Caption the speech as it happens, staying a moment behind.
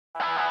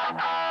Hey,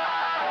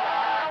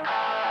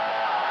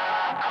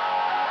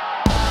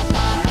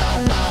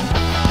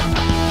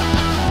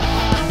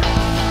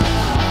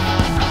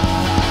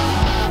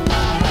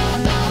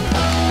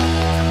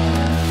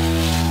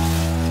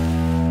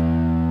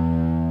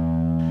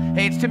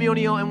 it's Timmy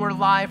O'Neill, and we're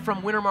live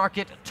from Winter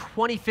Market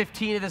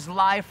 2015. It is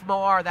live from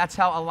OR. That's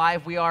how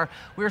alive we are.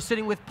 We're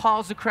sitting with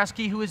Paul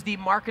Zakrzewski, who is the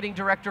marketing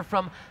director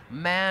from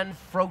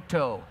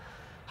Manfrotto.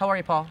 How are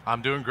you, Paul?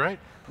 I'm doing great.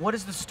 What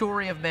is the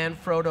story of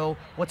Manfrotto?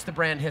 What's the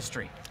brand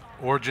history?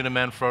 Origin of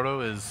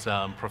Manfrotto is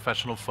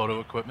professional photo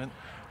equipment.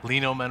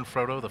 Lino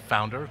Manfrotto, the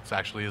founder, it's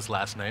actually his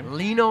last name.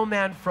 Lino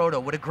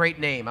Manfrotto, what a great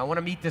name. I want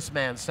to meet this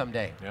man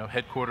someday. You know,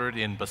 headquartered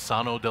in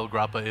Bassano del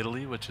Grappa,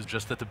 Italy, which is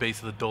just at the base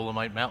of the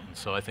Dolomite Mountains.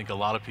 So I think a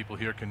lot of people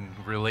here can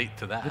relate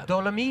to that. The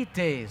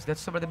Dolomites,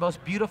 that's some of the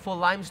most beautiful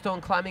limestone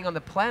climbing on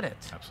the planet.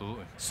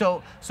 Absolutely.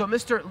 So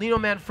Mr. Lino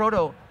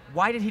Manfrotto,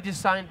 why did he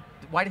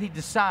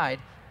decide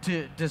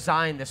to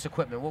design this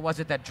equipment? What was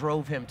it that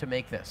drove him to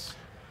make this?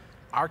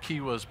 Our key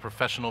was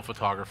professional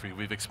photography.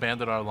 We've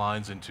expanded our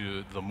lines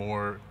into the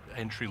more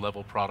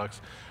entry-level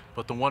products,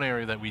 but the one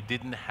area that we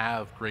didn't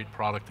have great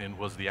product in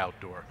was the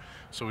outdoor.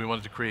 So we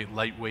wanted to create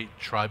lightweight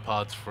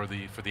tripods for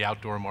the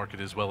outdoor market,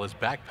 as well as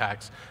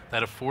backpacks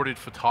that afforded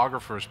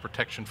photographers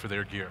protection for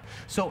their gear.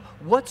 So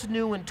what's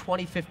new in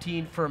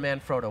 2015 for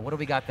Manfrotto? What do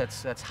we got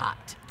that's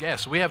hot? Yeah,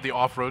 so we have the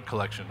off-road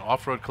collection.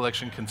 Off-road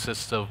collection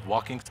consists of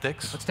walking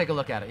sticks. Let's take a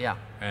look at it, yeah.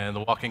 And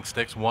the walking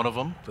sticks, one of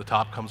them, the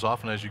top comes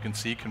off, and as you can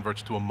see,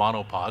 converts to a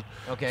monopod.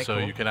 Okay, so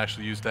cool. you can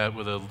actually use that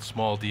with a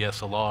small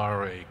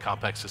DSLR, a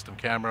compact system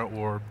camera,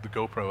 or the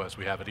GoPro as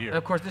we have it here. And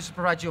of course, this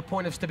provides you a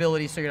point of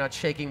stability so you're not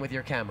shaking with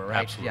your camera,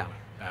 right? Absolutely. Yeah.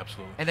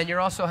 Absolutely. And then you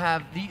also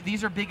have,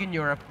 these are big in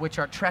Europe, which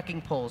are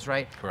trekking poles,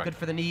 right? Correct. Good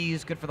for the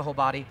knees, good for the whole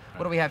body. Right.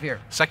 What do we have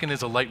here? Second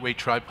is a lightweight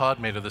tripod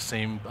made of the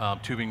same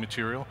tubing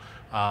material,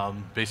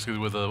 basically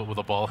with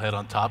a ball head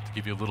on top to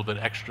give you a little bit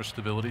extra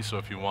stability. So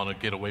if you want to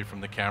get away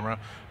from the camera,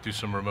 do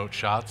some remote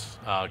shots,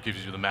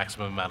 gives you the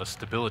maximum amount of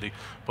stability,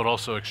 but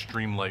also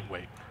extreme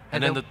lightweight.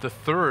 And then the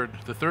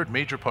third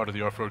major part of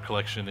the off-road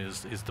collection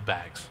is the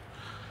bags.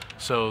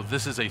 So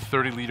this is a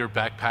 30-liter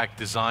backpack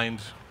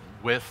designed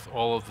with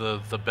all of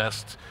the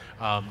best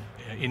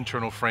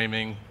internal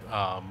framing,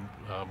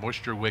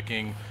 moisture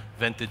wicking,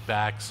 vented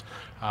backs,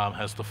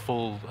 has the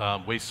full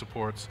waist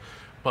supports.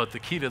 But the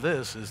key to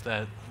this is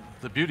that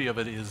the beauty of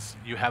it is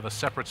you have a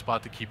separate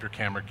spot to keep your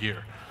camera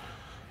gear.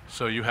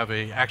 So you have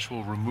a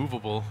actual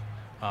removable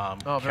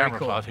camera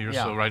cool. pod here.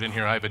 Yeah. So right in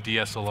here I have a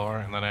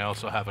DSLR, and then I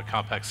also have a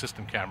compact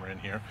system camera in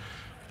here.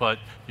 But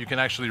you can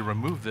actually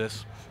remove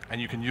this, and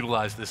you can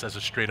utilize this as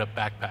a straight-up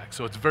backpack.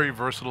 So it's very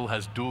versatile,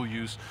 has dual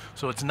use.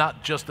 So it's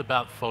not just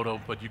about photo,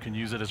 but you can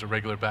use it as a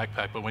regular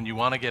backpack. But when you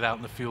want to get out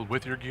in the field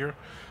with your gear,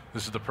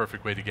 this is the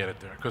perfect way to get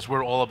it there, because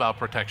we're all about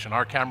protection.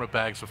 Our camera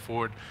bags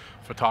afford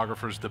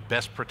photographers the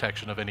best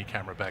protection of any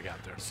camera bag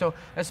out there. So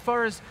as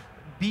far as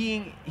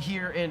being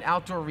here in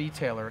outdoor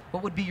retailer,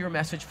 what would be your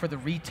message for the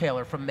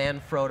retailer from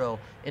Manfrotto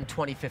in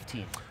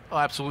 2015? Oh,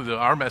 absolutely.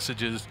 Our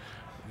message is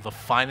the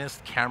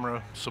finest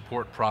camera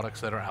support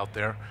products that are out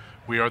there.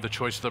 We are the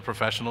choice of the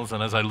professionals,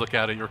 and as I look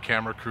out at your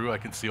camera crew, I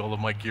can see all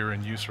of my gear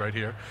in use right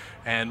here.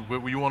 And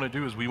what we want to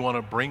do is we want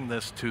to bring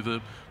this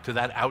to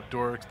that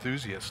outdoor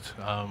enthusiast,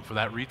 for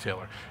that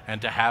retailer, and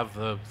to have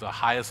the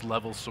highest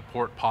level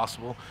support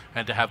possible,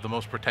 and to have the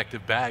most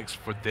protective bags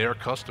for their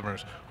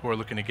customers who are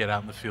looking to get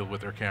out in the field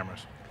with their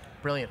cameras.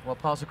 Brilliant. Well,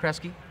 Paul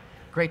Zakrzewski,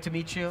 great to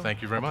meet you.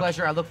 Thank you very much.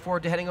 Pleasure. I look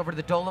forward to heading over to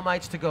the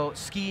Dolomites to go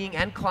skiing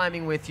and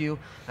climbing with you.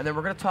 And then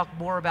we're going to talk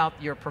more about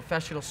your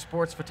professional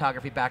sports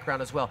photography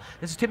background as well.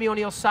 This is Timmy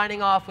O'Neill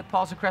signing off with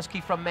Paul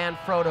Zakrzewski from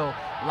Manfrotto,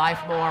 live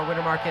from OR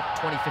Winter Market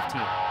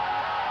 2015.